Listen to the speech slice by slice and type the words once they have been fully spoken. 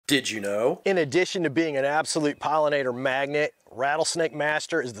Did you know? In addition to being an absolute pollinator magnet, Rattlesnake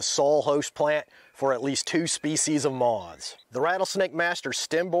Master is the sole host plant for at least 2 species of moths. The Rattlesnake Master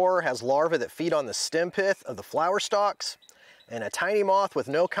stem borer has larvae that feed on the stem pith of the flower stalks, and a tiny moth with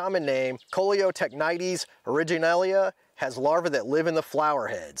no common name, Coleotechnites originalia, has larvae that live in the flower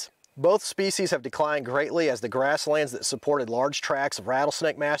heads. Both species have declined greatly as the grasslands that supported large tracts of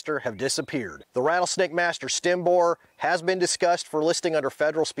Rattlesnake Master have disappeared. The Rattlesnake Master stem borer has been discussed for listing under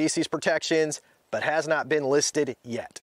federal species protections, but has not been listed yet.